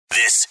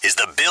This is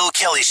the Bill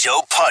Kelly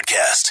Show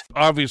podcast.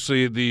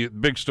 Obviously, the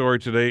big story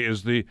today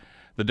is the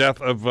death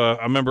of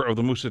a member of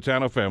the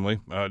Musitano family.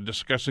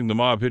 Discussing the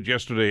mob hit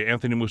yesterday,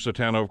 Anthony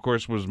Musitano, of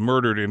course, was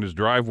murdered in his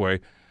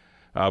driveway.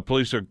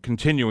 Police are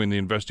continuing the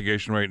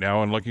investigation right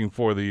now and looking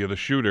for the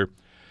shooter.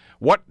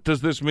 What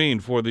does this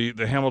mean for the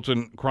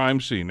Hamilton crime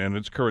scene and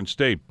its current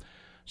state?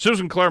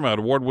 Susan Claremont,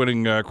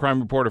 award-winning crime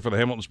reporter for the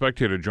Hamilton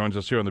Spectator, joins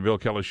us here on the Bill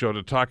Kelly Show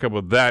to talk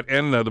about that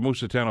and the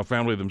Musitano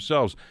family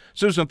themselves.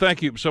 Susan,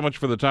 thank you so much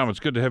for the time. It's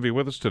good to have you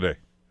with us today.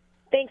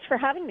 Thanks for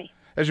having me.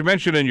 As you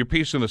mentioned in your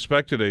piece in the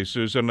Spec today,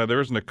 Susan, there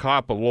isn't a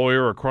cop, a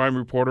lawyer, a crime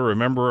reporter, a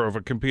member of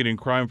a competing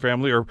crime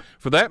family, or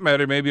for that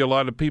matter, maybe a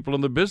lot of people in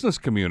the business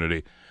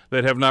community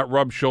that have not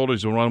rubbed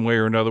shoulders in one way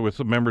or another with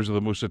the members of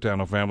the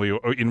Musitano family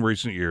in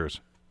recent years.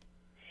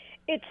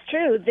 It's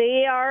true.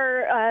 They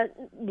are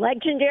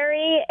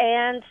legendary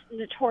and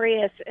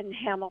notorious in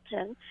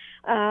Hamilton.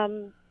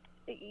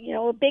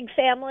 A big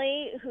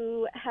family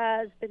who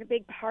has been a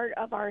big part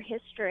of our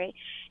history,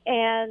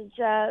 and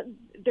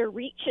their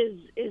reach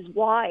is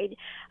wide.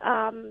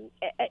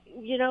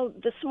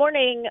 This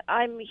morning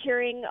I'm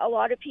hearing a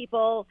lot of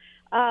people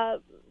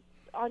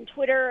on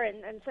Twitter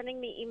and sending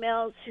me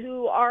emails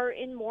who are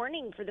in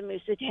mourning for the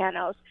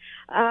Musitanos.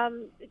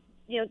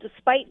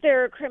 Despite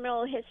their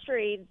criminal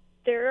history,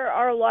 there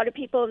are a lot of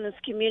people in this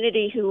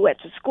community who went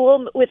to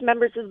school with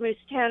members of the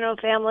Musitano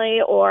family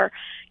or,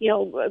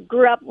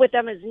 grew up with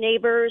them as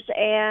neighbors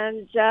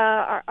and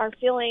are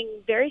feeling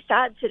very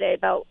sad today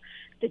about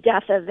the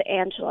death of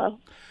Angelo.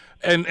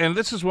 And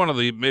this is one of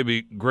the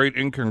maybe great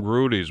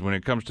incongruities when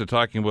it comes to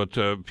talking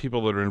about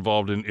people that are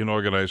involved in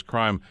organized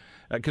crime,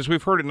 because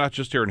we've heard it not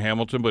just here in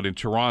Hamilton, but in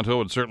Toronto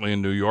and certainly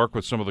in New York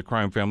with some of the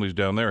crime families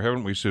down there,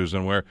 haven't we,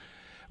 Susan, where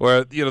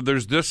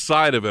there's this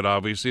side of it,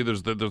 obviously.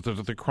 There's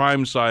the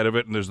crime side of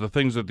it, and there's the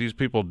things that these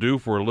people do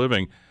for a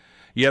living.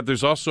 Yet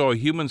there's also a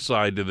human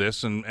side to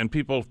this, and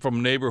people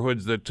from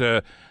neighborhoods that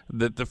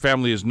the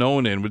family is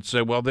known in would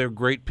say, well, they're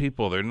great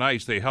people, they're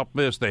nice, they help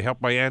this, they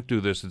help my aunt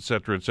do this, et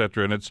cetera, et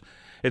cetera. And it's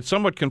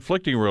somewhat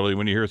conflicting, really,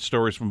 when you hear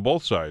stories from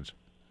both sides.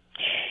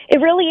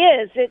 It really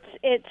is.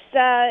 It's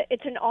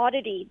an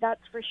oddity,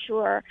 that's for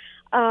sure.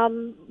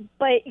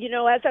 But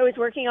as I was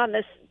working on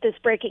this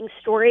breaking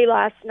story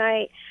last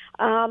night,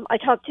 I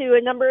talked to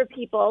a number of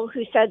people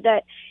who said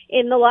that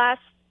in the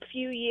last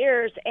few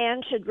years,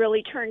 Ange had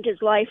really turned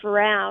his life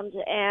around.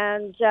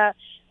 And,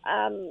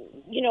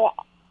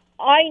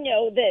 I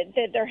know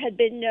that there had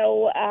been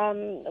no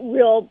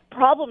real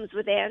problems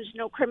with Ange,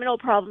 no criminal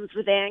problems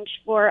with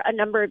Ange for a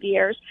number of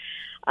years.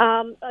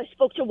 I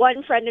spoke to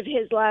one friend of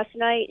his last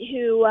night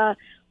who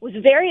was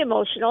very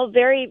emotional,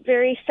 very,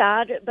 very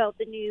sad about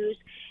the news,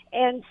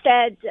 and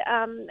said,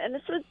 and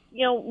this was,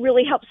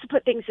 really helps to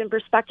put things in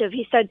perspective.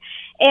 He said,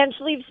 Ange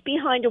leaves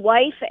behind a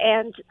wife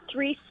and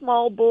 3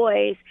 small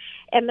boys.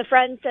 And the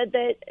friend said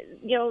that,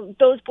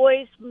 those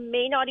boys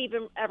may not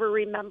even ever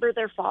remember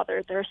their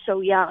father. They're so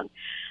young.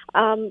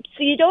 So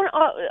you don't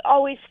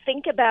always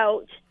think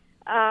about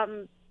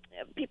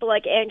people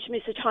like Ange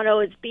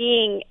Musitano as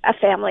being a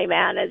family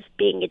man, as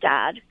being a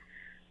dad.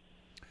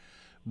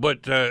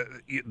 But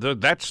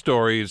that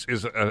story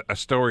is a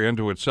story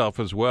unto itself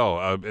as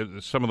well.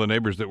 Some of the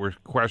neighbors that were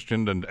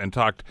questioned and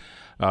talked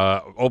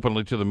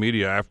openly to the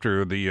media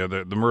after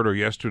the murder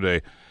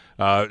yesterday,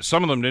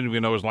 some of them didn't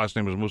even know his last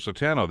name was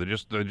Musitano.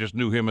 They just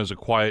knew him as a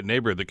quiet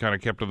neighbor that kind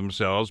of kept to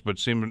themselves, but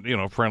seemed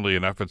friendly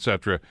enough,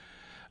 etc.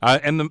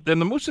 And the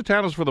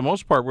Musitanos, for the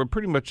most part, were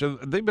pretty much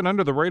they've been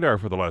under the radar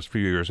for the last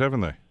few years,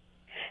 haven't they?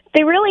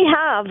 They really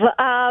have.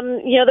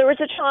 There was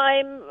a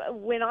time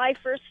when I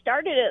first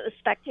started at The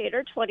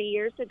Spectator 20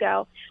 years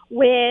ago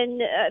when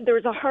there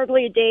was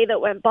hardly a day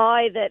that went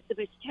by that the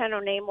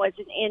Musitano name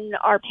wasn't in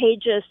our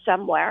pages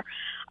somewhere.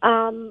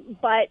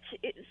 But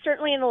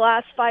certainly in the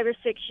last 5 or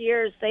 6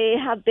 years, they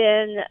have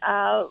been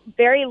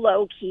very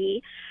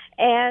low-key.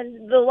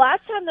 And the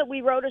last time that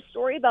we wrote a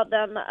story about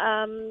them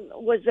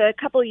was a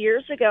couple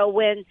years ago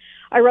when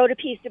I wrote a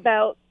piece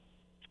about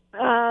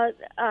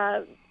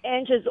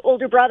Ange's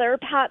older brother,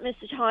 Pat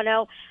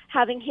Musitano,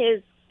 having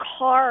his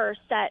car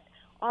set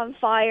on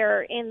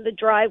fire in the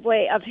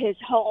driveway of his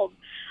home.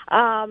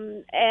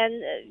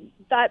 And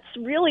that's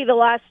really the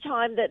last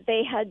time that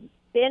they had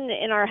been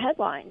in our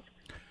headlines.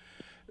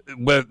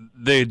 But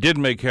they did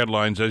make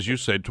headlines, as you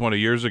said, 20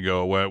 years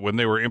ago when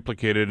they were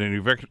implicated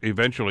and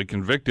eventually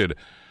convicted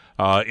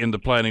in the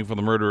planning for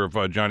the murder of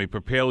Johnny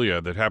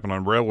Papalia that happened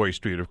on Railway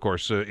Street, of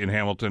course, in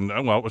Hamilton.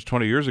 Well, it was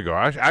 20 years ago.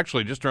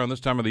 Actually, just around this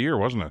time of the year,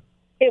 wasn't it?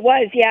 It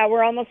was, yeah.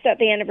 We're almost at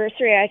the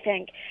anniversary, I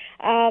think.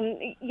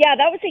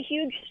 That was a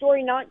huge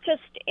story, not just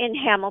in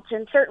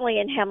Hamilton, certainly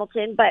in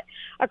Hamilton, but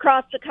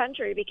across the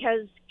country,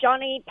 because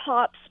Johnny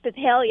Pops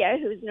Papalia,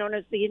 who's known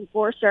as the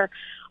Enforcer,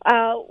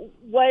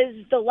 was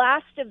the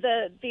last of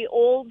the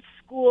old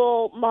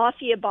school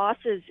mafia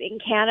bosses in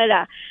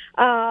Canada.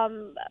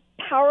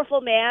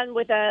 Powerful man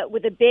with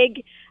a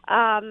big,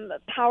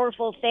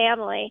 powerful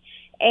family,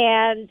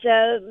 and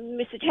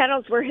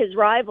Musitanos were his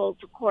rivals,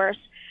 of course.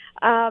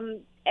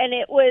 And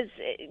it was,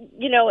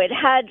 it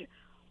had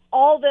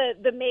all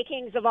the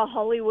makings of a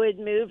Hollywood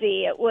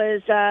movie. It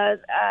was a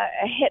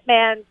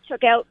hitman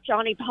took out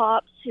Johnny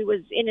Pops, who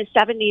was in his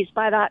 70s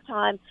by that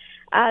time,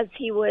 as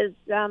he was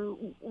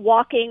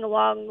walking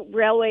along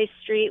Railway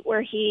Street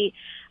where he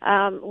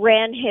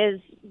ran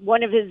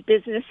one of his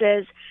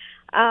businesses.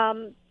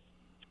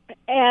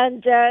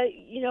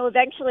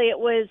 Eventually it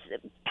was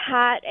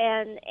Pat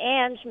and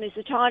Ange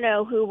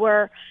Musitano who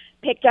were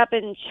picked up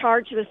and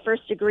charged with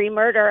first-degree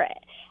murder.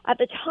 At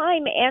the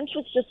time, Ange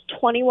was just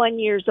 21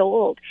 years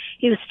old.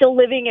 He was still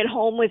living at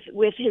home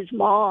with his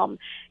mom.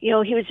 He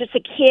was just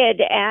a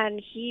kid,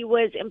 and he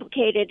was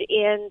implicated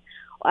in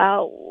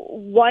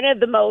one of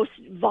the most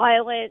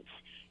violent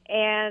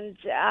and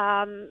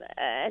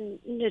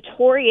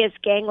notorious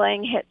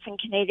gangland hits in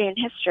Canadian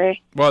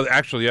history. Well,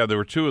 actually, yeah, there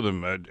were two of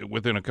them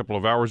within a couple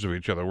of hours of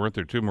each other, weren't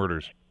there? Two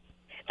murders.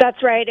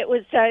 That's right. It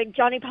was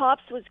Johnny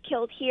Pops was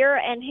killed here,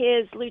 and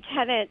his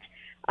lieutenant,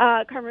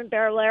 Carmen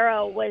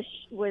Barolero,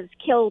 was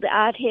killed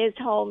at his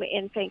home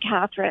in St.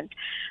 Catharines.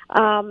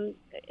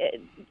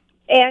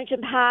 Ange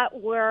and Pat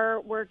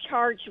were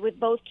charged with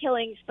both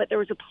killings, but there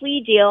was a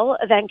plea deal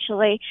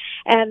eventually,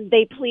 and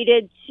they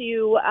pleaded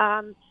to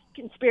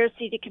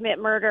conspiracy to commit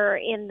murder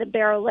in the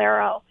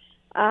Barolero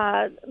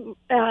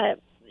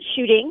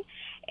shooting,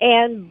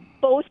 and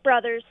both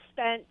brothers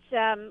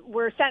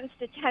were sentenced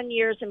to 10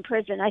 years in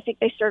prison. I think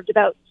they served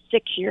about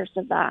 6 years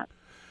of that.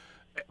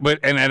 But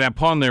and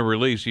upon their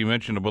release, you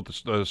mentioned about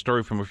the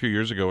story from a few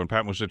years ago when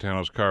Pat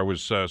Musitano's car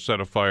was set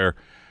afire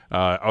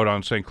out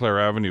on St. Clair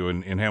Avenue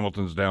in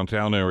Hamilton's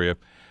downtown area.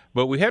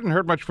 But we hadn't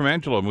heard much from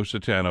Angelo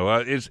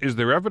Musitano. Is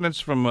there evidence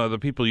from the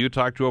people you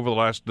talked to over the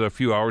last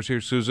few hours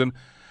here, Susan,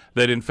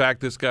 that in fact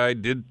this guy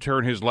did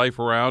turn his life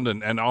around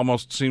and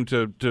almost seemed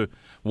to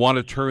want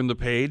to turn the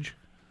page?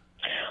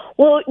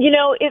 Well,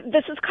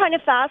 this is kind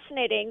of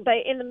fascinating,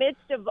 but in the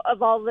midst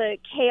of all the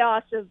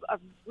chaos of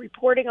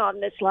reporting on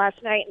this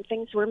last night, and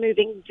things were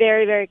moving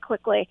very, very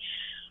quickly,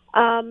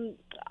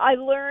 I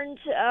learned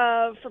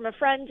from a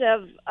friend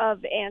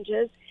of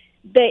Ange's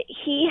that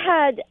he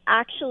had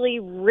actually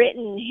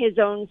written his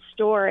own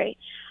story,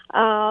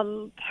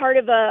 part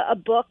of a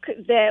book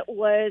that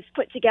was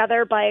put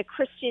together by a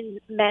Christian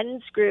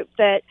men's group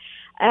that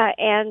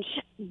Ange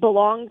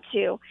belonged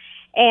to.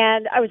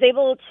 And I was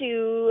able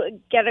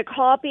to get a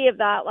copy of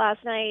that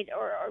last night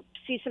or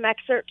see some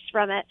excerpts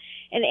from it.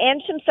 And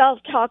Ange himself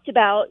talked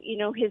about,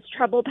 his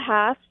troubled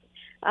past.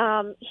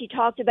 He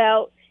talked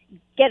about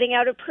getting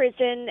out of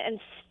prison and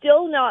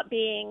still not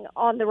being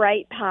on the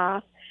right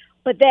path,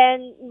 but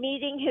then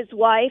meeting his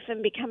wife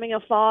and becoming a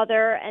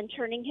father and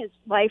turning his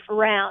life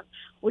around,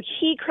 which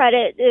he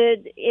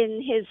credited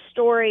in his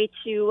story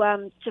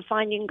to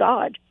finding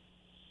God.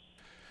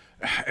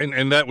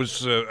 And that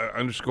was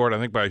underscored, I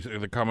think, by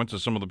the comments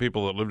of some of the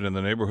people that lived in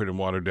the neighborhood in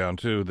Waterdown,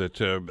 too,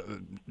 that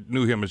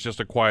knew him as just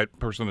a quiet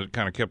person that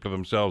kind of kept to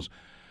themselves,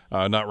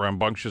 not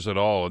rambunctious at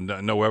all, and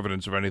no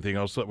evidence of anything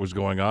else that was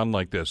going on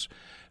like this.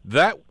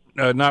 That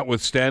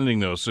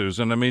notwithstanding, though,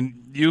 Susan, I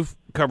mean, you've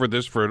covered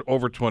this for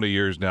over 20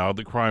 years now,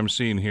 the crime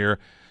scene here.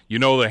 You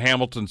know the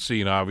Hamilton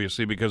scene,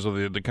 obviously, because of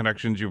the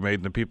connections you've made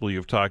and the people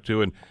you've talked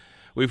to, and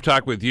we've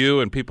talked with you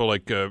and people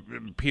like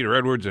Peter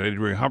Edwards and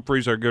Adrian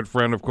Humphreys, our good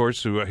friend, of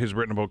course, who has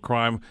written about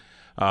crime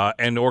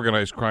and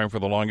organized crime for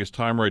the longest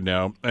time right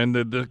now. And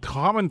the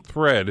common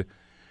thread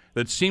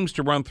that seems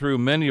to run through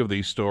many of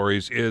these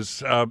stories is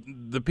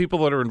the people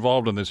that are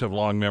involved in this have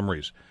long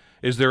memories.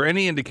 Is there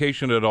any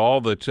indication at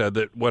all that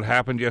that what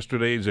happened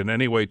yesterday is in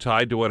any way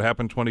tied to what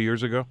happened 20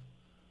 years ago?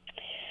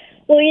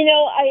 Well,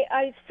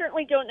 I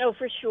certainly don't know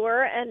for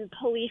sure, and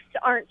police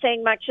aren't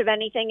saying much of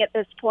anything at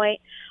this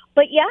point.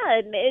 But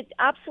yeah, it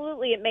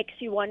absolutely makes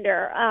you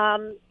wonder.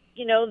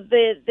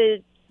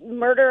 The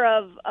murder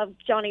of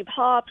Johnny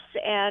Pops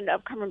and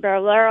of Carmen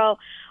Barolero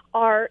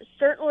are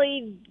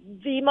certainly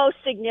the most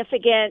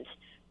significant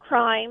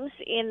crimes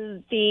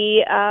in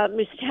the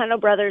Musitano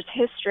brothers'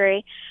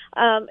 history.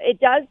 It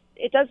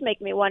does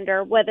make me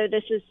wonder whether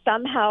this is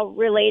somehow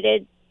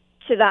related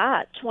to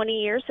that 20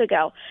 years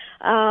ago.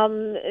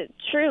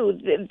 True,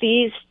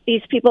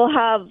 these people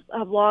have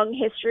long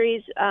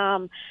histories.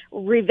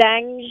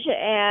 Revenge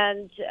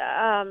and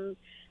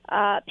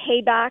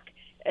payback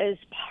is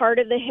part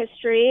of the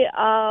history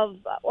of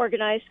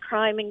organized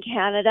crime in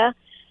Canada.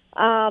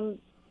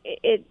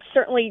 It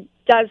certainly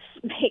does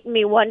make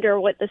me wonder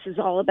what this is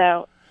all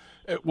about.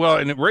 Well,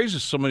 and it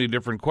raises so many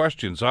different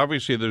questions.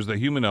 Obviously, there's the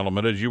human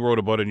element, as you wrote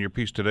about in your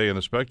piece today in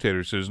The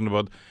Spectator, Susan,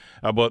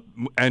 about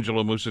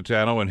Angelo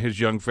Musitano and his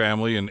young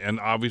family, and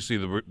obviously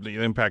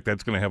the impact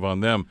that's going to have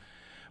on them.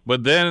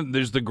 But then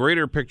there's the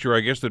greater picture, I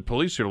guess, that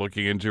police are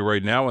looking into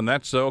right now, and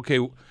that's, okay,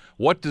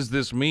 what does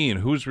this mean?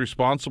 Who's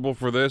responsible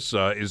for this?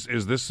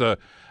 Is this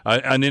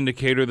an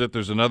indicator that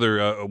there's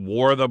another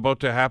war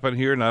about to happen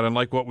here, not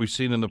unlike what we've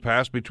seen in the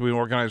past between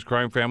organized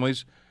crime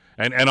families?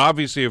 And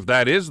obviously, if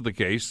that is the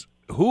case,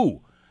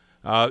 who?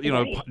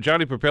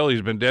 Johnny Papelli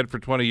has been dead for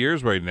 20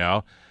 years right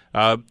now.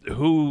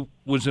 Who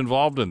was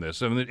involved in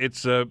this? I mean,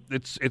 it's a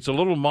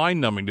little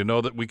mind-numbing to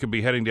know that we could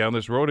be heading down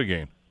this road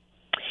again.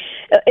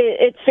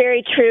 It's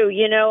very true.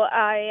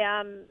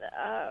 I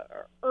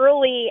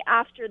early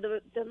after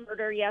the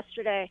murder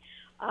yesterday,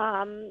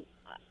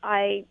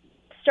 I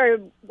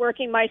started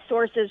working my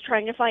sources,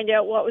 trying to find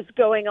out what was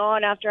going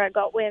on after I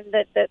got wind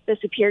that this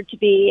appeared to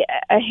be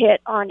a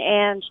hit on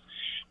Ange.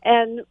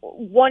 And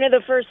one of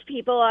the first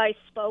people I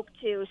spoke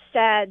to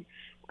said,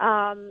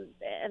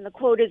 and the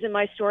quote is in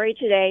my story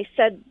today,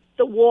 said,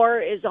 "The war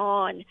is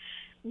on,"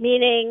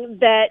 meaning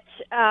that,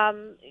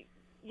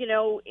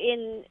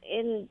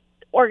 in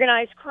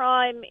organized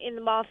crime, in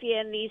the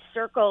mafia, in these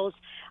circles,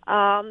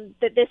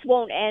 that this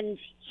won't end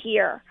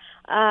here.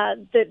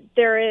 That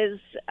there is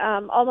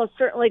almost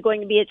certainly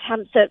going to be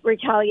attempts at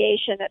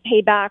retaliation, at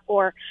payback,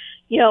 or,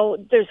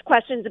 there's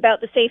questions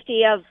about the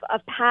safety of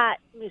Pat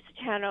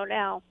Musitano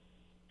now.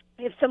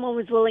 If someone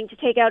was willing to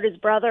take out his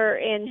brother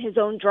in his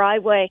own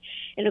driveway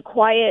in a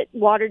quiet,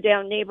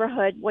 watered-down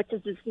neighborhood, what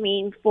does this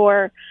mean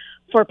for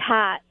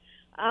Pat?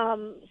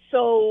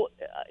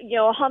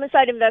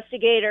 Homicide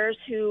investigators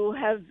who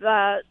have,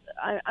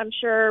 I'm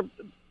sure,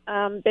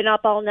 been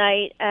up all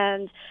night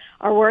and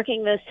are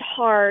working this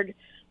hard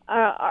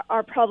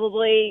are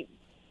probably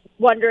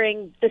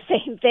wondering the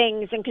same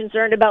things and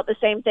concerned about the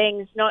same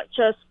things, not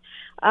just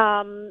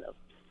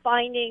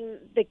finding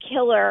the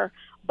killer,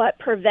 but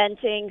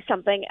preventing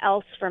something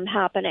else from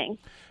happening.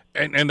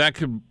 And that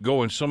could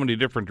go in so many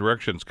different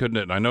directions, couldn't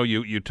it? And I know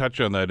you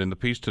touch on that in the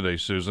piece today,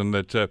 Susan,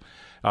 that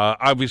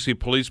obviously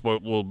police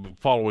will be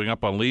following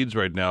up on leads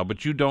right now,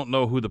 but you don't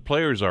know who the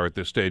players are at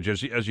this stage.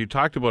 As you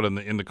talked about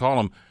in the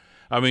column,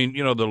 I mean,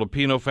 the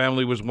Lupino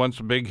family was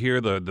once big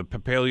here, the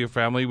Papalia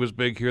family was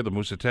big here, the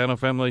Musitano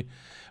family.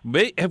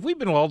 Have we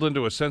been lulled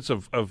into a sense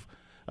of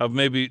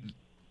maybe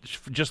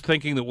just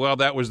thinking that, well,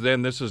 that was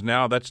then, this is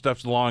now, that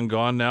stuff's long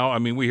gone now? I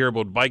mean, we hear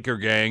about biker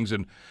gangs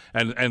and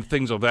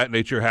things of that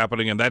nature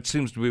happening, and that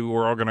seems to be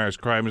where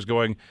organized crime is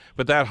going.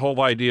 But that whole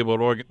idea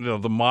about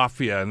the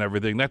mafia and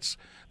everything, that's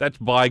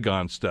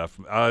bygone stuff.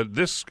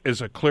 This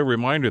is a clear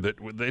reminder that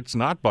it's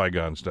not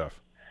bygone stuff.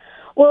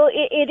 Well,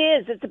 it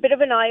is. It's a bit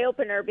of an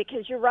eye-opener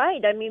because you're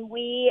right. I mean,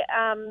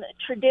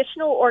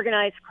 traditional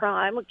organized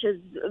crime, which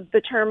is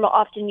the term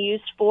often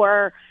used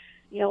for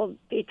the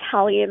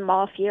Italian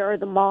mafia or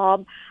the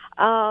mob,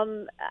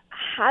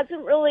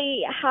 hasn't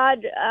really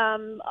had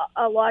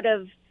a lot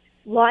of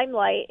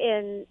limelight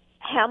in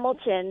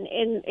Hamilton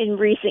in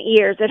recent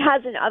years. It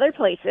has in other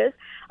places,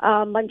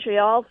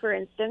 Montreal, for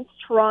instance,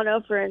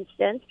 Toronto, for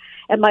instance,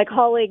 and my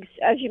colleagues,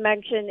 as you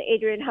mentioned,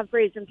 Adrian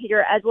Humphreys and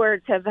Peter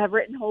Edwards, have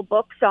written whole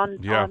books on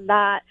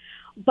that.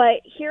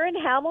 But here in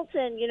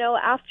Hamilton,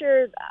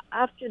 after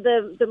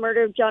the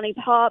murder of Johnny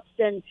Pops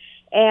and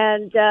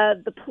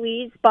the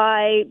pleas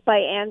by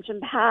Ange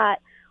and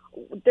Pat,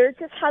 there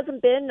just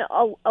hasn't been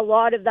a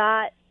lot of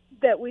that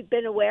we've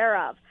been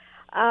aware of.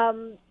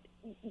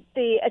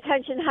 The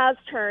attention has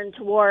turned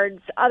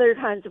towards other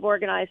kinds of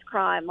organized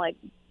crime, like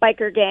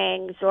biker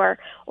gangs or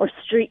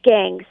street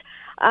gangs.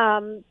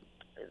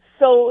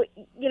 So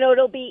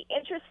it'll be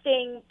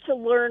interesting to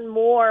learn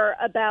more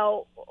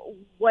about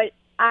what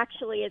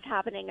actually is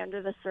happening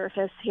under the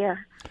surface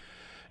here.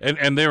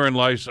 And therein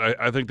lies,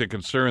 I think, the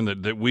concern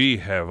that we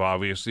have,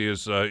 obviously,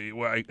 is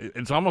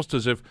it's almost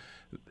as if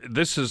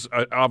this is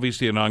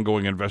obviously an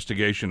ongoing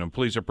investigation, and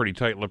police are pretty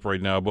tight-lipped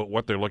right now about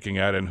what they're looking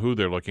at and who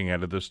they're looking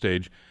at this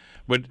stage.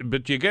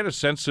 But do you get a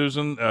sense,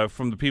 Susan,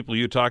 from the people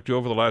you talked to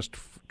over the last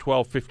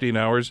 12, 15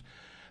 hours,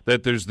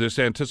 that there's this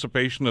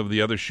anticipation of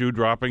the other shoe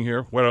dropping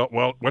here? Well,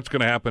 what's going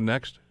to happen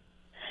next?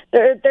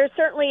 There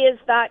certainly is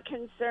that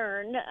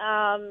concern.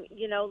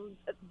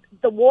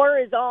 The war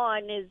is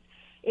on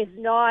is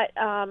not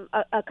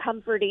a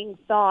comforting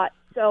thought.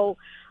 So,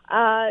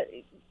 I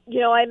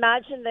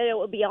imagine that it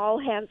will be all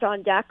hands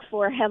on deck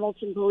for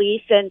Hamilton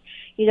Police and,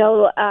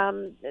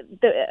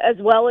 as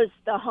well as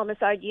the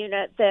homicide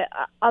unit, the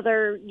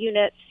other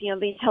units, the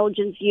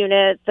intelligence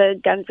unit,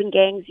 the guns and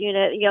gangs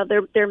unit.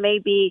 There may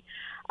be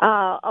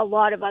a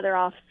lot of other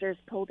officers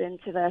pulled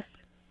into this.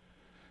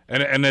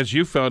 And as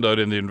you found out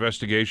in the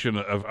investigation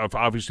of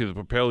obviously the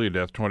Papalia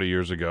death 20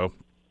 years ago,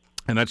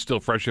 and that's still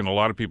fresh in a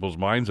lot of people's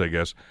minds, I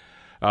guess,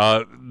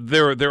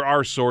 there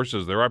are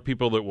sources, there are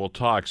people that will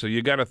talk. So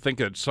you got to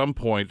think at some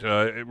point,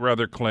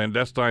 rather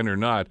clandestine or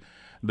not,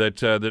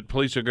 that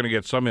police are going to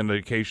get some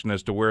indication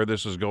as to where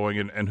this is going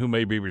and who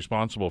may be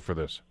responsible for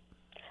this.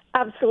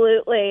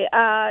 Absolutely.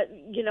 I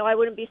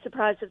wouldn't be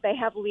surprised if they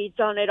have leads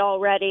on it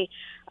already.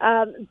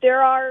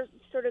 There are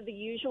sort of the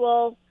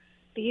usual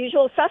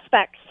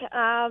suspects.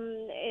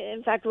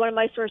 In fact, one of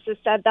my sources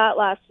said that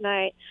last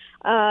night.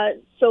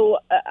 So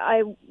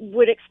I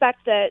would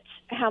expect that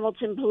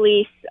Hamilton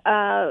Police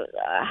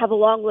have a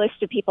long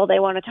list of people they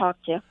want to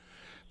talk to.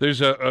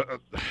 There's a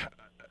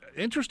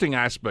interesting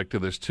aspect to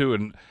this, too.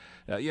 And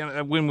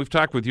when we've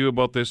talked with you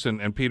about this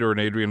and Peter and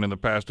Adrian in the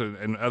past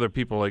and other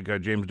people like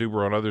James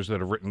Duber and others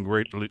that have written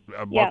great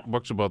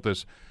books about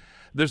this,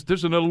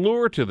 there's an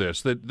allure to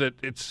this that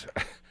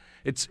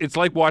it's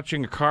like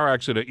watching a car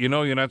accident.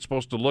 You're not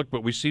supposed to look,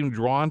 but we seem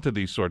drawn to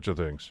these sorts of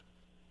things.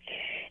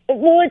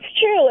 Well, it's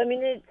true. I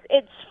mean,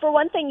 it's for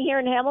one thing here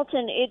in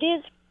Hamilton, it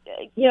is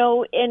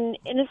an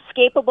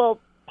inescapable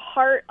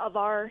part of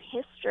our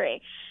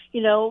history.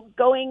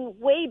 Going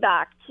way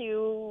back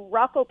to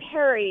Rocco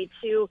Perry,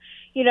 to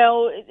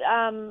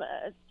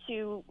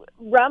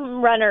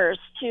rum runners,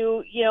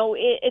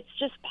 it's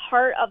just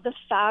part of the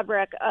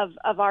fabric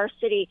of our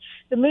city.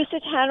 The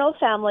Musitano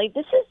family,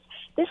 this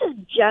is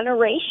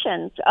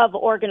generations of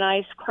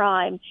organized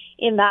crime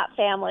in that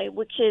family,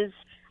 which is,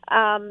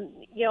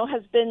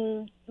 has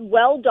been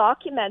well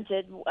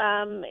documented.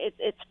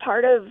 It's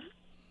part of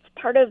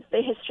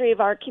the history of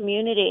our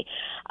community.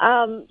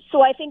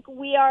 So I think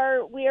we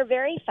are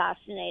very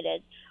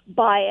fascinated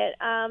by it.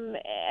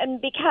 And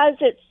because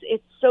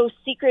it's so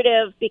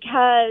secretive,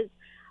 because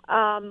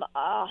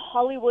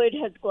Hollywood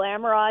has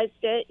glamorized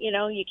it,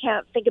 you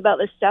can't think about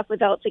this stuff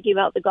without thinking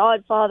about The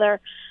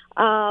Godfather.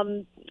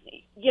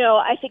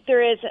 I think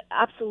there is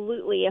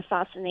absolutely a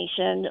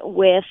fascination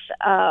with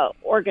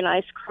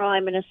organized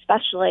crime, and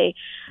especially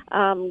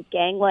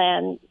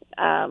gangland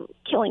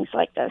killings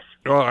like this.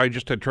 Well, I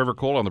just had Trevor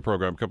Cole on the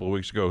program a couple of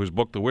weeks ago, whose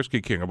book, The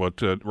Whiskey King,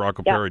 about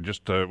Rocco Perry,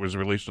 just was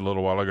released a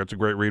little while ago. It's a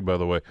great read, by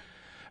the way.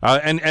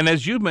 And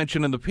as you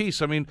mentioned in the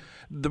piece, I mean,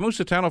 the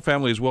Musitano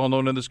family is well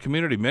known in this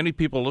community. Many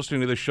people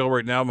listening to this show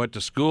right now went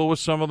to school with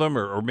some of them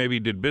or maybe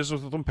did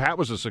business with them. Pat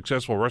was a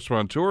successful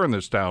restaurateur in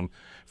this town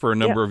for a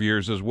number of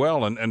years as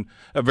well, and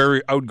a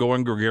very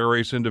outgoing,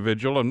 gregarious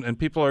individual, and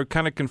people are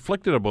kind of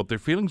conflicted about their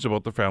feelings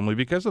about the family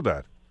because of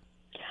that.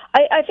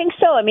 I think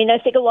so. I mean, I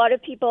think a lot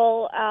of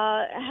people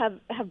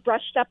have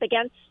brushed up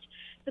against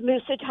the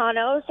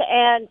Musitanos,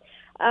 and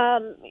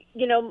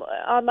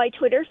on my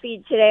Twitter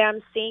feed today,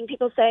 I'm seeing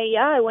people say,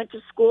 "Yeah, I went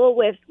to school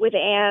with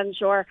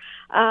Ange," or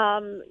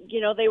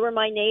they were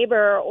my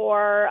neighbor,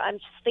 or I'm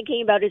just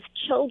thinking about his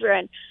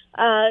children.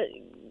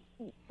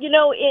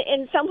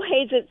 In some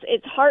ways,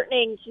 it's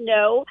heartening to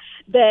know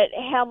that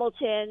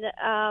Hamilton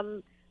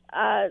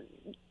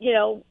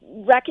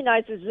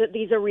recognizes that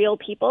these are real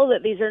people,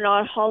 that these are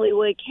not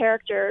Hollywood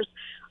characters.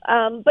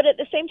 But at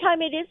the same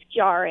time, it is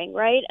jarring,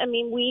 right? I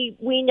mean,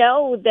 we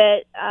know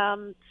that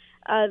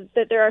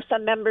that there are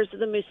some members of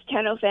the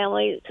Musitano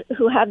family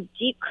who have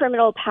deep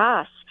criminal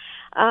pasts.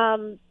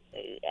 And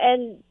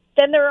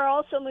then there are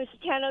also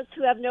Musitanos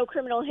who have no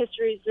criminal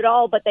histories at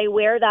all, but they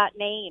wear that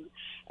name.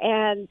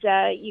 And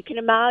you can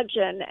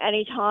imagine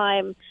any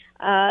time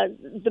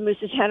the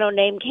Musitano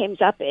name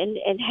comes up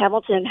in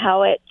Hamilton,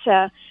 how it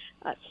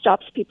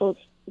stops people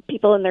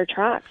in their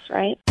tracks,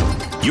 right?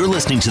 You're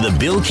listening to The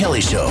Bill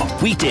Kelly Show,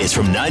 weekdays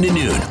from 9 to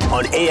noon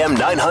on AM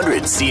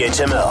 900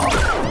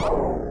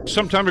 CHML.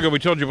 Some time ago, we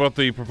told you about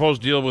the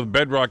proposed deal with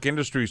Bedrock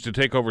Industries to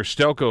take over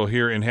Stelco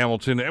here in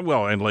Hamilton,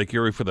 and Lake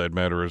Erie for that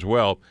matter as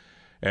well.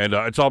 And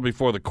it's all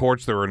before the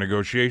courts. There are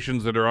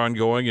negotiations that are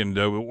ongoing, and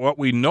what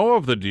we know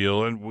of the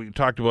deal, and we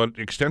talked about it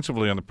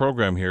extensively on the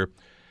program here,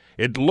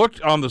 it looked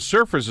on the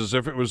surface as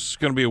if it was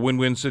going to be a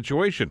win-win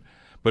situation.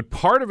 But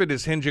part of it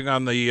is hinging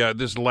on the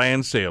this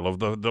land sale of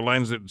the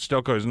lands that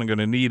Stelco isn't going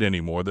to need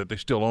anymore, that they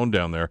still own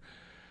down there.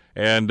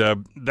 And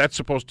that's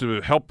supposed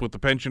to help with the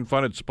pension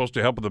fund. It's supposed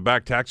to help with the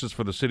back taxes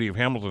for the city of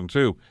Hamilton,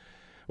 too.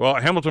 Well,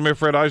 Hamilton Mayor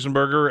Fred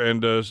Eisenberger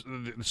and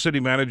the city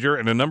manager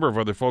and a number of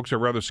other folks are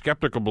rather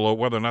skeptical below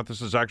whether or not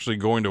this is actually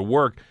going to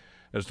work,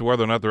 as to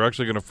whether or not they're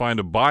actually going to find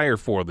a buyer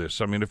for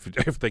this. I mean,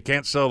 if they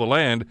can't sell the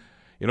land,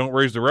 you don't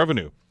raise the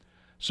revenue.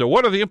 So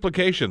what are the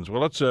implications?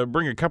 Well, let's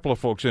bring a couple of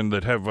folks in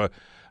that have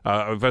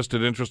a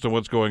vested interest in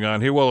what's going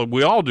on here. Well,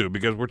 we all do,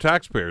 because we're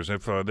taxpayers.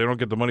 If they don't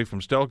get the money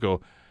from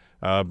Stelco,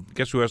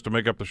 guess who has to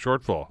make up the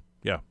shortfall?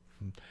 Yeah.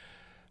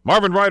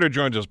 Marvin Ryder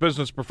joins us,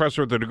 business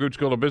professor at the DeGroote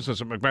School of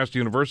Business at McMaster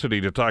University,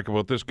 to talk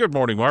about this. Good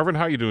morning, Marvin.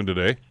 How are you doing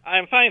today?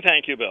 I'm fine,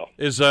 thank you, Bill.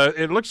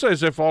 It looks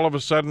as if all of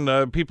a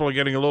sudden people are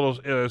getting a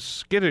little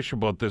skittish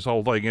about this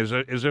whole thing, as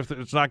if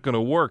it's not going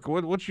to work.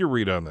 What's your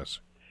read on this?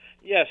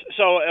 Yes,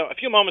 so a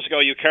few moments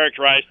ago you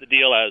characterized the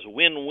deal as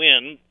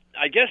win-win.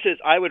 I guess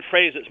I would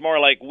phrase it's more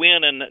like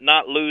win and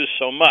not lose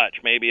so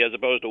much, maybe, as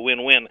opposed to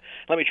win-win.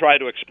 Let me try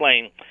to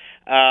explain.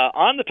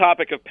 On the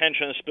topic of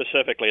pensions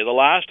specifically, the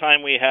last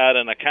time we had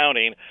an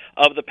accounting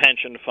of the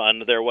pension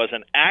fund, there was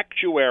an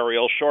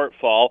actuarial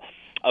shortfall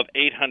of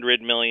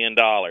 $800 million.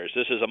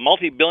 This is a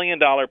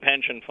multi-billion-dollar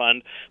pension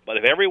fund, but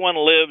if everyone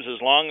lives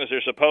as long as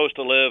they're supposed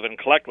to live and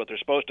collect what they're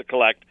supposed to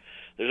collect,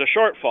 there's a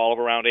shortfall of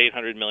around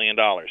 $800 million.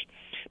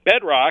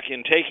 Bedrock,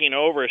 in taking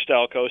over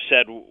Stelco,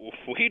 said,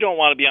 we don't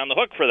want to be on the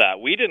hook for that.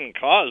 We didn't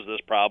cause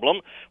this problem.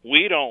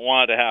 We don't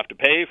want to have to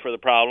pay for the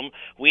problem.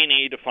 We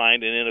need to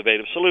find an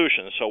innovative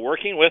solution. So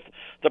working with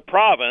the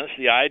province,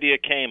 the idea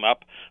came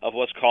up of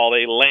what's called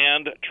a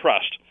land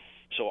trust.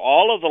 So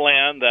all of the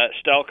land that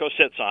Stelco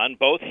sits on,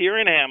 both here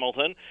in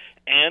Hamilton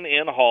and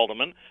in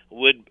Haldimand,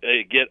 would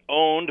get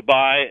owned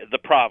by the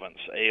province,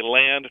 a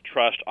land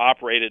trust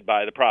operated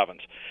by the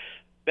province.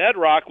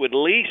 Bedrock would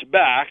lease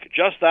back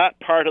just that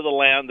part of the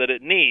land that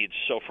it needs.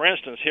 So, for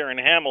instance, here in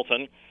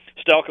Hamilton,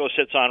 Stelco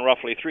sits on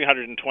roughly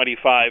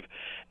 325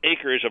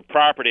 acres of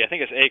property. I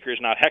think it's acres,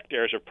 not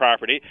hectares of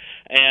property.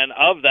 And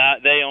of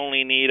that, they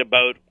only need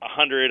about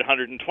 100,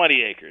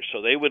 120 acres.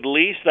 So they would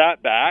lease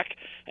that back,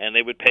 and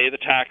they would pay the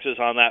taxes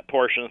on that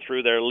portion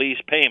through their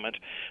lease payment.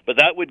 But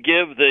that would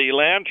give the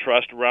land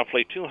trust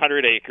roughly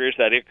 200 acres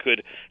that it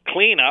could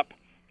clean up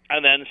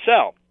and then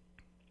sell.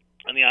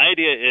 And the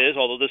idea is,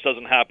 although this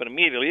doesn't happen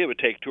immediately, it would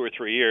take 2 or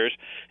 3 years,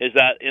 is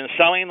that in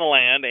selling the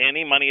land,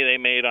 any money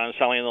they made on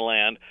selling the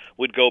land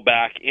would go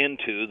back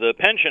into the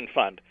pension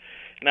fund.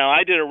 Now,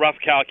 I did a rough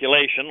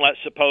calculation. Let's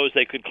suppose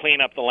they could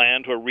clean up the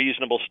land to a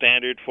reasonable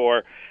standard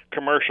for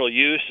commercial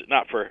use,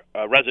 not for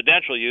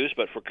residential use,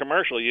 but for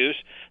commercial use.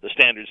 The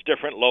standard's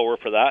different, lower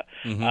for that.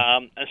 Mm-hmm.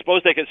 And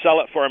suppose they could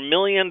sell it for $1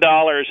 million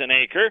an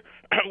acre,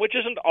 which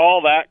isn't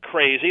all that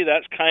crazy.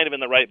 That's kind of in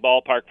the right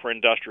ballpark for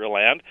industrial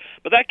land.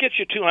 But that gets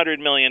you $200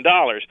 million.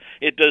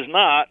 It does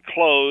not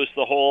close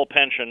the whole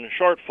pension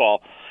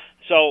shortfall.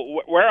 So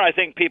where I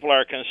think people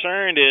are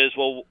concerned is,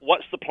 well,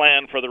 what's the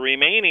plan for the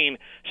remaining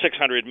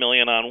 $600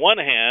 million on one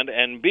hand,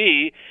 and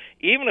B,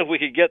 even if we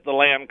could get the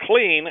land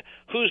clean,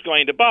 who's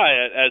going to buy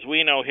it? As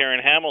we know here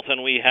in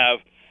Hamilton, we have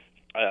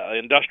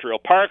industrial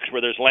parks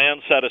where there's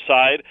land set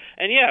aside.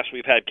 And yes,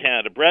 we've had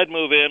Canada Bread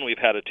move in, we've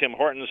had a Tim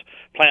Hortons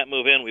plant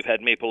move in, we've had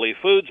Maple Leaf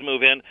Foods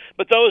move in,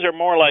 but those are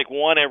more like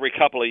one every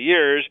couple of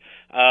years.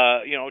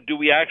 Do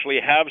we actually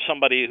have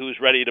somebody who's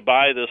ready to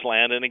buy this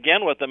land? And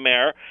again, what the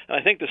mayor and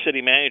I think the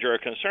city manager are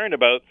concerned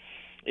about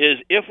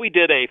is if we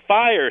did a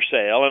fire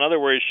sale, in other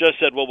words, just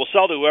said, well, we'll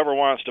sell to whoever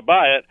wants to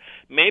buy it,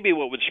 maybe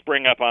what would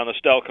spring up on the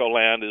Stelco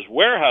land is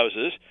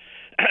warehouses.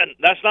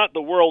 That's not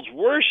the world's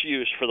worst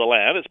use for the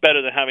land. It's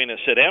better than having it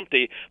sit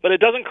empty, but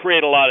it doesn't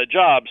create a lot of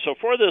jobs. So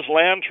for this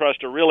land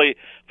trust to really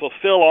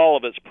fulfill all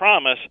of its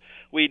promise,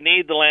 we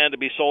need the land to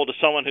be sold to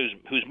someone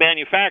who's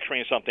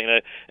manufacturing something,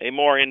 a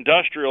more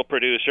industrial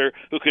producer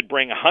who could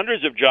bring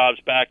hundreds of jobs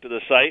back to the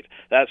site.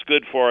 That's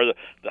good for the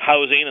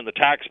housing and the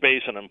tax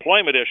base and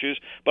employment issues,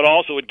 but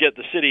also would get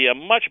the city a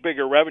much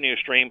bigger revenue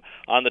stream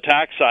on the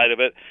tax side of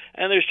it.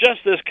 And there's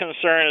just this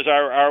concern is,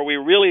 are we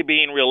really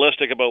being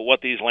realistic about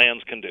what these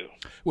lands can do?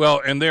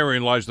 Well, and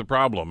therein lies the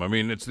problem. I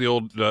mean, it's the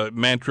old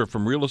mantra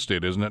from real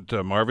estate, isn't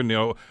it,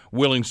 Marvin?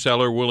 Willing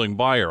seller, willing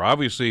buyer.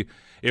 Obviously,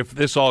 if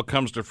this all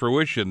comes to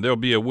fruition, there'll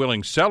be a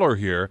willing seller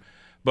here,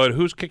 but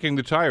who's kicking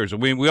the tires? I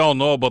mean, we all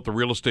know about the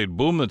real estate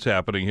boom that's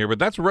happening here, but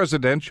that's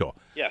residential.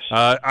 Yes.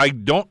 I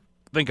don't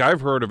think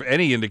I've heard of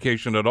any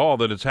indication at all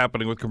that it's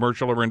happening with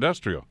commercial or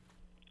industrial.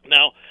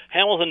 Now,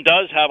 Hamilton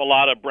does have a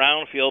lot of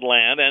brownfield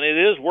land, and it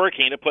is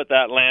working to put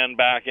that land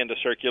back into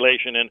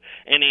circulation in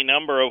any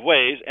number of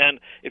ways. And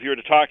if you were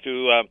to talk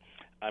to,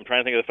 I'm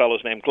trying to think of the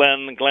fellow's name,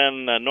 Glenn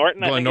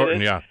Norton, I think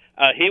Norton, it is. Yeah.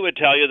 He would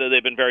tell you that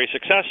they've been very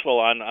successful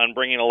on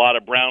bringing a lot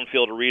of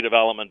brownfield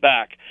redevelopment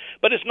back.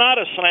 But it's not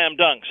a slam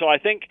dunk. So I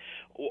think,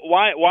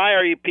 why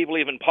are you people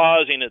even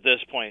pausing at this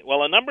point?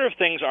 Well, a number of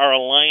things are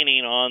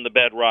aligning on the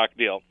Bedrock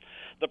deal.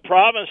 The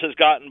province has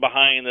gotten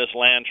behind this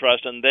land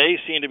trust, and they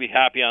seem to be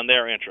happy on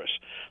their interests.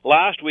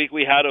 Last week,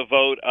 we had a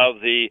vote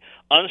of the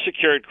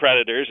unsecured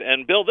creditors,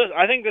 and Bill,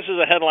 I think this is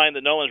a headline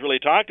that no one's really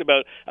talked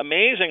about.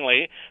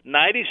 Amazingly,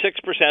 96%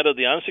 of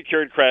the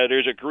unsecured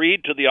creditors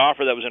agreed to the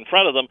offer that was in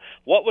front of them.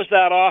 What was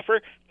that offer?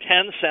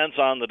 10 cents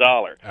on the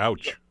dollar.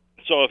 Ouch.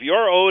 So if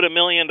you're owed $1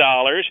 million,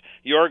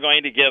 you're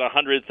going to get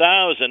 $100,000,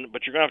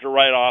 but you're going to have to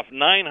write off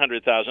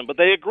 $900,000. But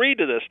they agreed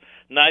to this,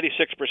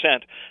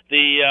 96%.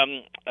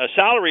 The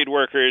salaried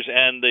workers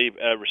and the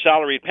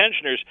salaried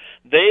pensioners,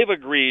 they've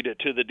agreed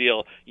to the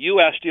deal.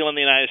 U.S. Steel in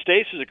the United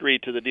States has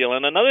agreed to the deal.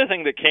 And another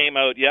thing that came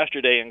out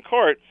yesterday in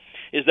court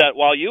is that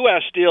while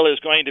U.S. Steel is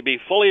going to be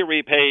fully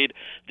repaid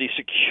the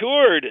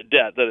secured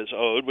debt that it's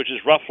owed, which is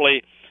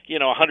roughly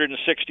 $160,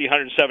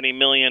 $170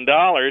 million,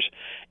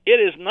 it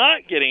is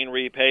not getting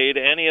repaid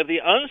any of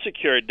the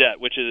unsecured debt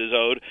which it is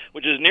owed,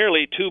 which is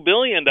nearly $2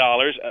 billion.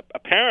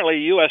 Apparently,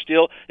 U.S.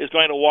 Steel is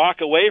going to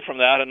walk away from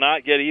that and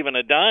not get even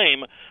a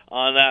dime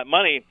on that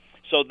money.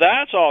 So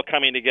that's all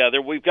coming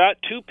together. We've got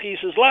two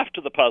pieces left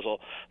to the puzzle.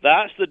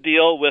 That's the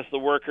deal with the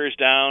workers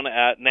down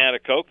at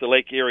Nanticoke, the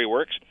Lake Erie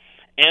Works,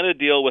 and a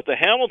deal with the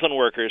Hamilton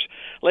workers.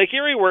 Lake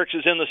Erie Works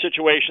is in the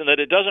situation that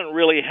it doesn't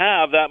really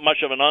have that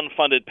much of an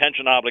unfunded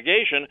pension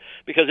obligation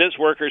because its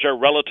workers are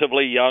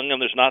relatively young and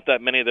there's not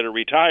that many that are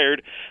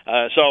retired.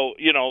 So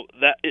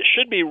that it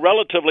should be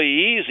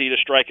relatively easy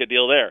to strike a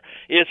deal there.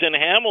 It's in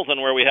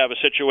Hamilton where we have a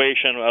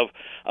situation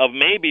of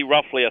maybe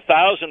roughly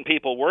 1,000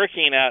 people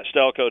working at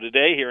Stelco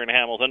today here in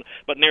Hamilton,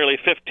 but nearly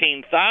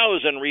 15,000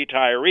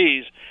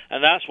 retirees,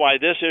 and that's why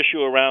this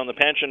issue around the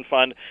pension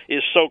fund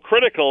is so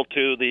critical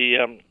to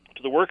the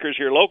workers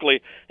here locally.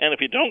 And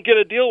if you don't get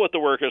a deal with the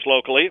workers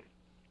locally,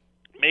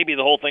 maybe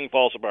the whole thing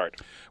falls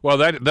apart. Well,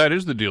 that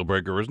is the deal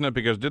breaker, isn't it?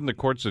 Because didn't the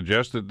court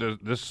suggest that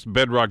this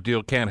Bedrock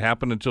deal can't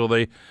happen until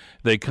they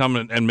come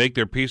and make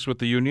their peace with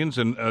the unions?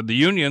 And the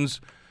unions,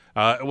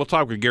 we'll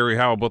talk with Gary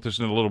Howe about this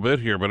in a little bit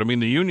here, but I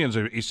mean, the unions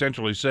are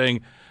essentially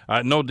saying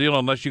no deal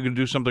unless you can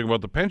do something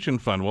about the pension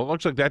fund. Well, it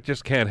looks like that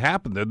just can't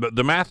happen.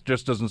 The math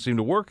just doesn't seem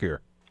to work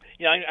here.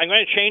 I'm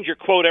going to change your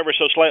quote ever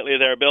so slightly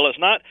there, Bill. It's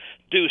not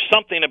do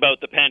something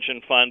about the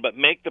pension fund, but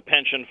make the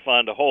pension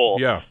fund whole.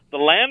 Yeah. The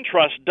land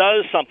trust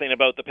does something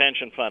about the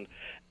pension fund.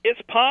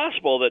 It's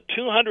possible that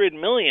 $200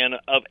 million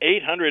of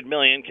 $800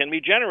 million can be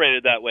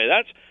generated that way.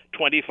 That's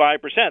 25%.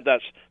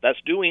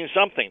 That's doing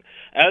something.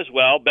 As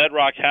well,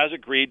 Bedrock has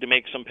agreed to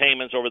make some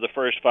payments over the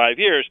first 5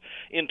 years.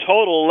 In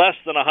total, less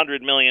than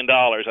 $100 million.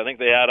 I think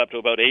they add up to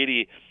about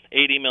 $80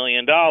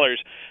 million.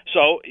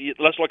 So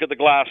let's look at the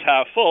glass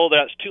half full.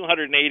 That's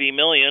 $280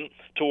 million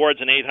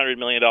towards an $800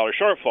 million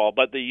shortfall.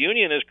 But the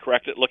union is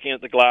correct at looking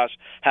at the glass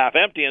half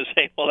empty and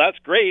saying, well, that's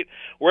great.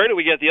 Where do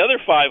we get the other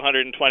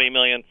 $520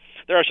 million?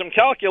 There are some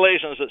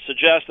calculations that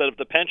suggest that if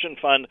the pension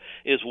fund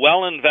is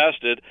well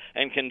invested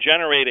and can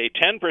generate a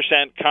 10%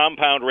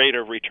 compound rate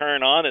of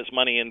return on its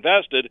money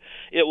invested,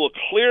 it will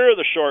clear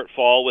the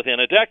shortfall within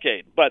a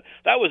decade. But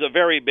that was a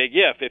very big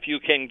if. If you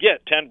can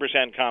get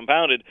 10%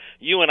 compounded,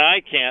 you and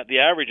I can't, the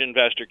average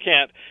investor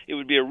can't. It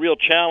would be a real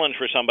challenge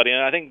for somebody,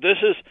 and I think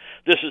this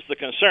is the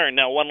concern.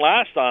 Now, one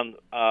last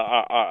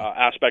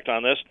aspect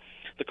on this.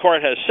 The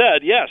court has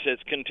said, yes,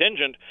 it's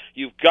contingent.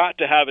 You've got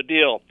to have a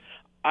deal.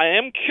 I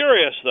am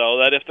curious, though,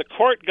 that if the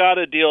court got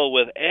a deal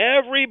with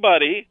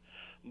everybody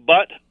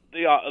but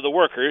the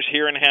workers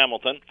here in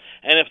Hamilton,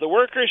 and if the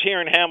workers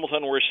here in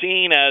Hamilton were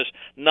seen as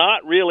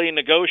not really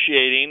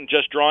negotiating,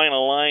 just drawing a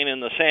line in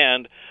the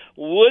sand,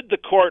 would the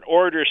court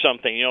order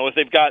something? If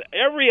they've got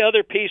every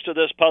other piece to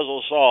this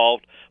puzzle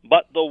solved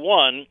but the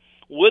one,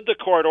 would the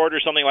court order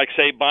something like,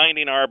 say,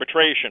 binding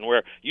arbitration,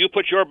 where you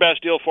put your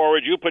best deal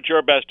forward, you put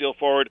your best deal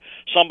forward,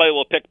 somebody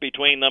will pick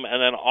between them,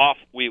 and then off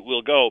we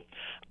will go?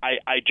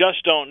 I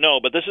just don't know,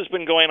 but this has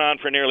been going on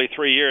for nearly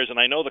 3 years, and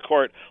I know the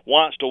court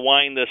wants to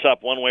wind this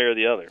up one way or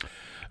the other.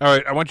 All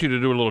right, I want you to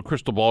do a little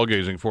crystal ball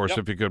gazing for us,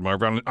 if you could,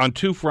 Marv, on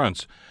two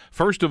fronts.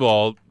 First of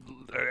all,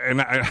 and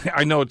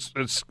I know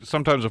it's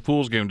sometimes a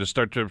fool's game to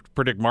start to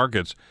predict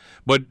markets,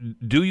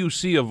 but do you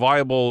see a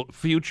viable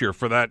future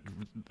for that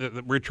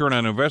return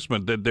on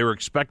investment that they're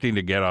expecting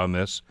to get on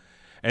this?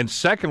 And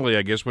secondly,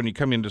 I guess when you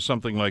come into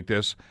something like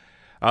this,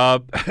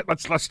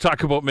 let's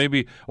talk about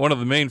maybe one of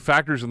the main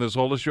factors in this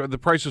whole issue, the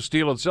price of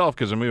steel itself,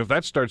 because, if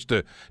that starts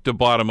to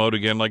bottom out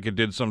again like it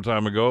did some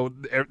time ago,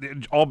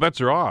 all bets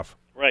are off.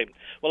 Right.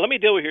 Well, let me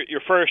deal with your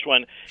first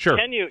one. Sure.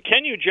 Can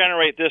you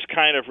generate this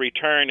kind of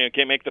return and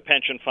can make the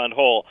pension fund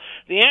whole?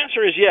 The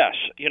answer is yes.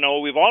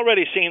 We've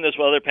already seen this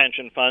with other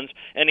pension funds,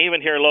 and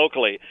even here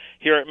locally.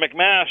 Here at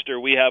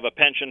McMaster, we have a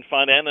pension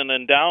fund and an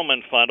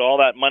endowment fund. All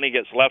that money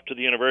gets left to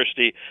the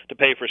university to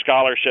pay for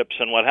scholarships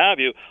and what have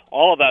you.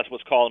 All of that's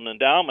what's called an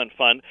endowment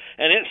fund,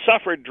 and it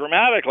suffered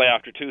dramatically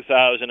after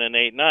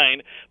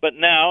 2008-9. But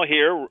now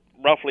here,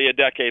 roughly a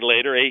decade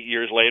later, 8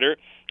 years later,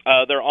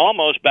 they're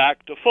almost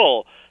back to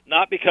full.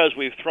 Not because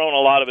we've thrown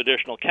a lot of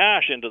additional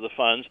cash into the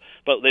funds,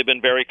 but they've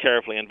been very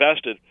carefully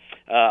invested.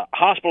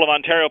 Hospital of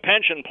Ontario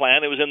Pension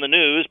Plan, it was in the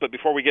news, but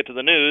before we get to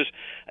the news,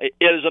 it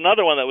is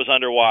another one that was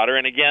underwater,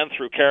 and again,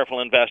 through careful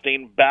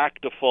investing,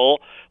 back to full.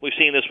 We've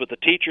seen this with the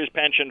Teachers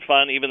Pension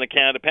Fund, even the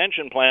Canada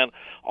Pension Plan.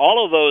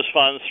 All of those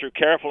funds, through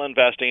careful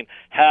investing,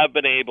 have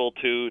been able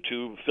to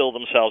fill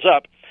themselves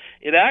up.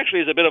 It actually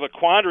is a bit of a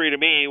quandary to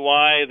me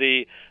why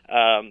the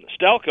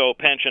Stelco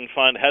pension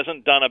fund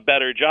hasn't done a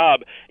better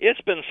job. It's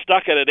been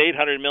stuck at an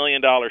 $800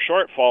 million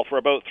shortfall for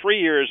about 3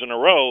 years in a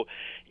row.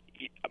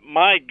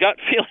 My gut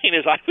feeling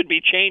is I would be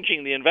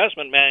changing the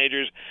investment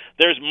managers.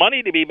 There's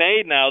money to be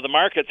made now. The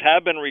markets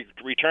have been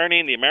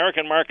returning. The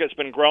American market's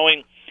been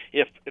growing.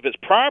 If it's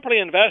properly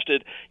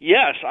invested,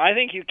 yes, I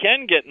think you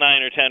can get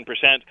 9 or 10%.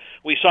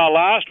 We saw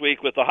last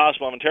week with the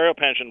Hospital of Ontario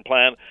Pension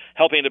Plan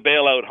helping to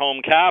bail out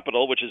Home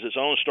Capital, which is its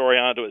own story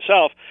unto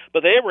itself,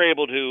 but they were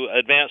able to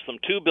advance them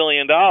 $2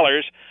 billion,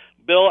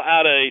 Bill,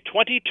 at a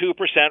 22%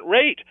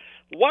 rate.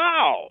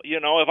 Wow,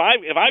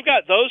 if I've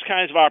got those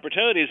kinds of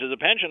opportunities as a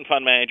pension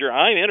fund manager,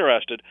 I'm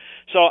interested.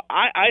 So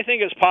I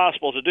think it's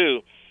possible to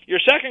do. Your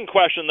second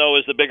question, though,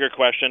 is the bigger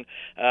question.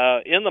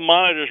 In the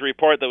Monitor's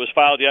report that was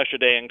filed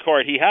yesterday in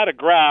court, he had a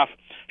graph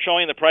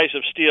showing the price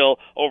of steel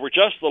over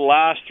just the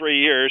last 3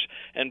 years.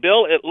 And,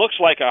 Bill, it looks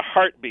like a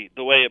heartbeat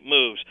the way it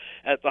moves.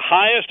 At the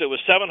highest, it was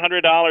 $700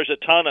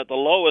 a ton. At the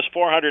lowest,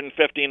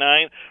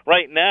 $459.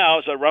 Right now,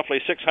 it's at roughly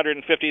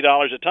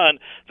 $650 a ton.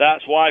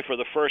 That's why for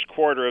the first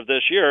quarter of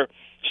this year,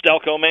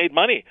 Stelco made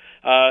money.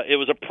 It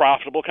was a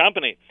profitable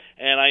company.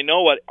 And I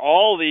know what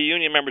all the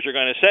union members are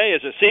going to say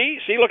is,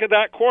 see, look at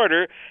that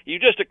quarter. You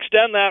just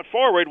extend that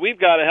forward. We've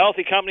got a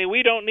healthy company.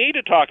 We don't need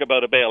to talk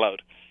about a bailout.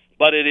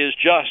 But it is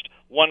just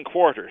 1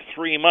 quarter,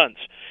 3 months.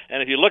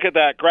 And if you look at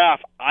that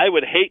graph, I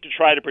would hate to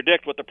try to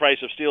predict what the price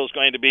of steel is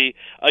going to be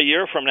a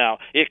year from now.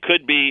 It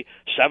could be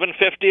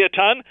 $750 a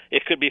ton.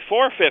 It could be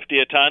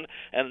 $450 a ton.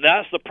 And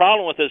that's the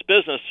problem with this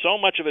business. So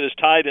much of it is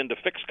tied into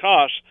fixed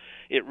costs.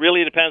 It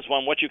really depends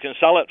on what you can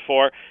sell it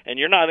for, and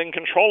you're not in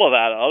control of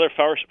that. Other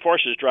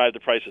forces drive the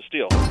price of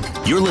steel.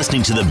 You're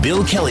listening to The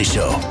Bill Kelly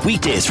Show,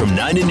 weekdays from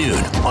 9 to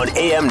noon on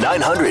AM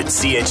 900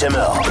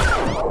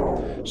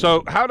 CHML.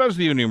 So how does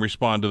the union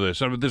respond to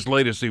this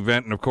latest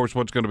event, and, of course,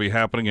 what's going to be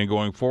happening and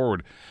going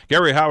forward?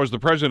 Gary Howe is the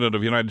president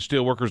of United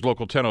Steelworkers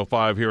Local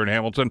 1005 here in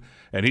Hamilton,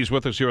 and he's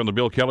with us here on the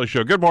Bill Kelly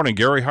Show. Good morning,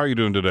 Gary. How are you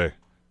doing today?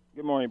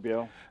 Good morning,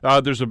 Bill.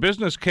 There's a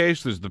business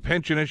case. There's the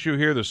pension issue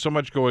here. There's so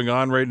much going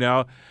on right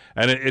now.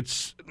 And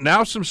it's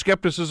now some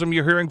skepticism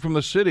you're hearing from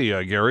the city,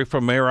 Gary,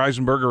 from Mayor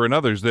Eisenberger and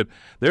others, that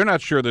they're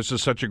not sure this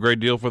is such a great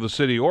deal for the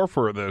city or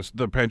for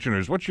the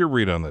pensioners. What's your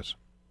read on this?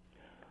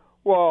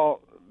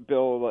 Well,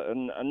 Bill,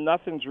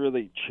 nothing's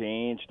really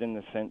changed in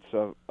the sense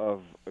of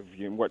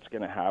what's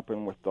going to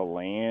happen with the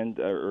land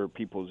or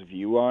people's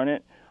view on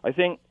it. I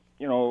think,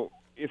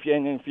 if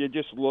you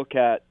just look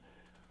at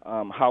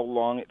how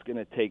long it's going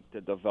to take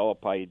to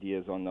develop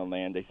ideas on the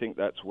land, I think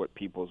that's what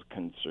people's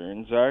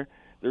concerns are.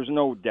 There's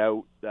no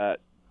doubt that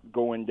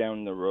going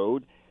down the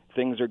road,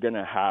 things are going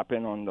to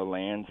happen on the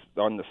lands,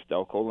 on the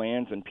Stelco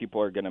lands, and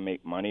people are going to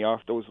make money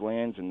off those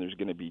lands, and there's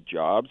going to be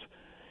jobs.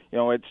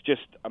 It's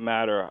just a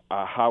matter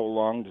of how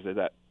long does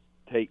that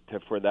take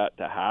for that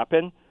to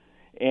happen,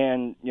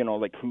 and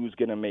who's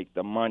going to make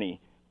the money?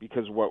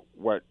 Because what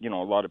a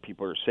lot of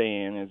people are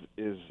saying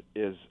is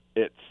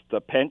it's the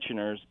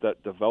pensioners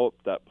that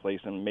developed that place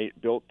and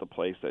built the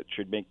place that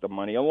should make the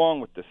money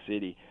along with the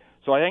city.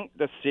 So I think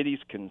the city's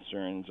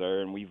concerns are,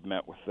 and we've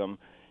met with them,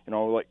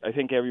 I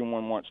think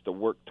everyone wants to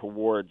work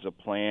towards a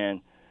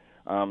plan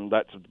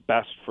that's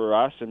best for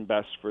us and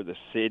best for the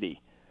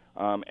city.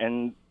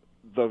 And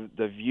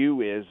the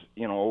view is,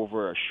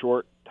 over a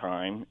short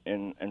time,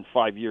 and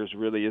 5 years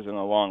really isn't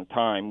a long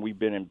time. We've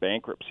been in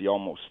bankruptcy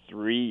almost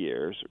 3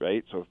 years,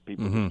 right? So if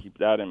people can keep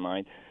that in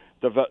mind,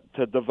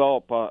 to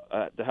develop,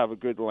 to have a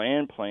good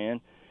land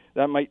plan,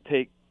 that might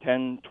take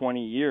 10,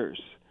 20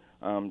 years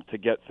to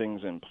get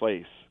things in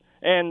place.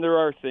 And there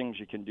are things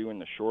you can do in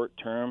the short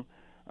term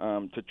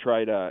to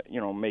try to,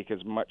 make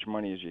as much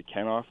money as you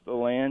can off the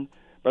land.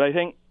 But I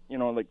think,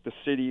 the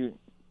city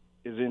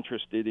is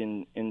interested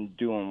in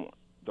doing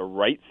the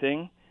right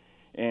thing.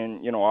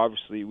 And,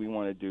 obviously we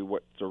want to do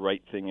what the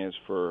right thing is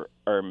for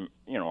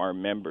our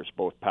members,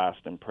 both past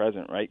and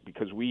present, right?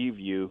 Because we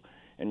view,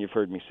 and you've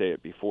heard me say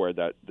it before,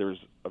 that there's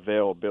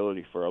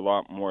availability for a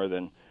lot more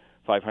than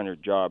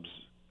 500 jobs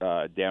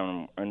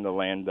down on the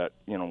land that,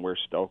 where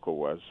Stelco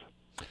was.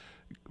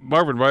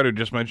 Marvin Ryder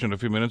just mentioned a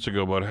few minutes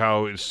ago about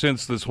how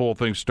since this whole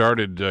thing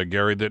started,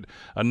 Gary, that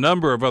a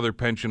number of other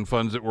pension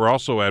funds that were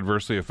also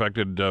adversely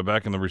affected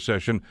back in the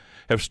recession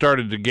have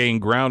started to gain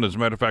ground. As a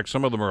matter of fact,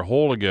 some of them are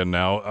whole again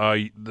now.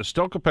 The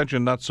Stelco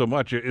pension, not so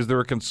much. Is there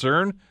a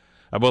concern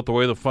about the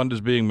way the fund is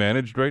being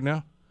managed right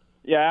now?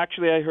 Yeah,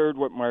 actually, I heard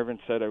what Marvin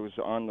said. I was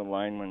on the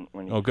line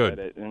when he said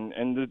it.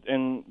 And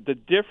the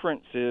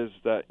difference is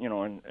that,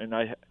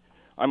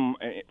 I'm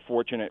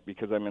fortunate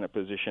because I'm in a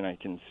position I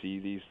can see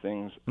these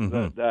things,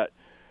 that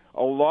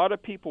a lot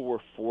of people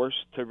were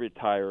forced to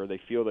retire, or they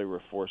feel they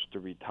were forced to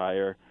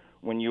retire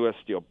when U.S.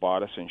 Steel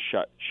bought us and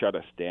shut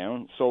us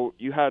down. So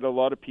you had a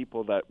lot of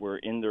people that were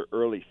in their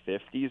early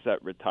 50s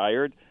that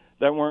retired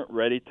that weren't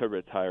ready to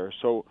retire.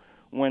 So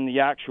when the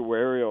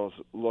actuarials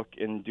look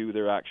and do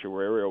their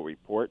actuarial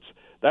reports,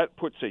 that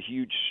puts a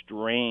huge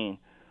strain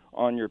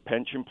on your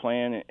pension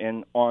plan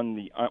and on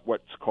the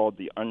what's called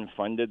the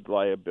unfunded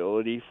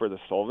liability for the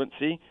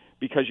solvency,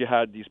 because you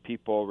had these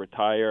people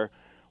retire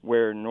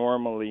where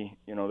normally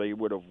they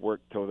would have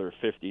worked till they're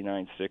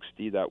 59,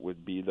 60. That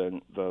would be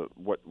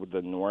what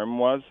the norm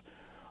was,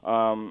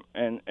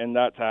 and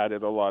that's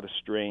added a lot of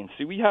strain.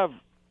 See, we have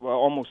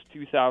almost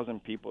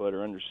 2,000 people that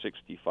are under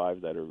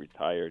 65 that are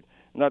retired,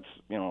 and that's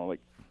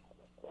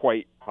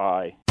quite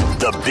high.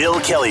 The Bill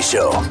Kelly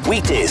Show,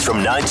 weekdays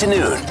from 9 to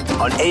noon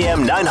on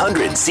AM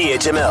 900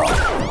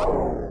 CHML.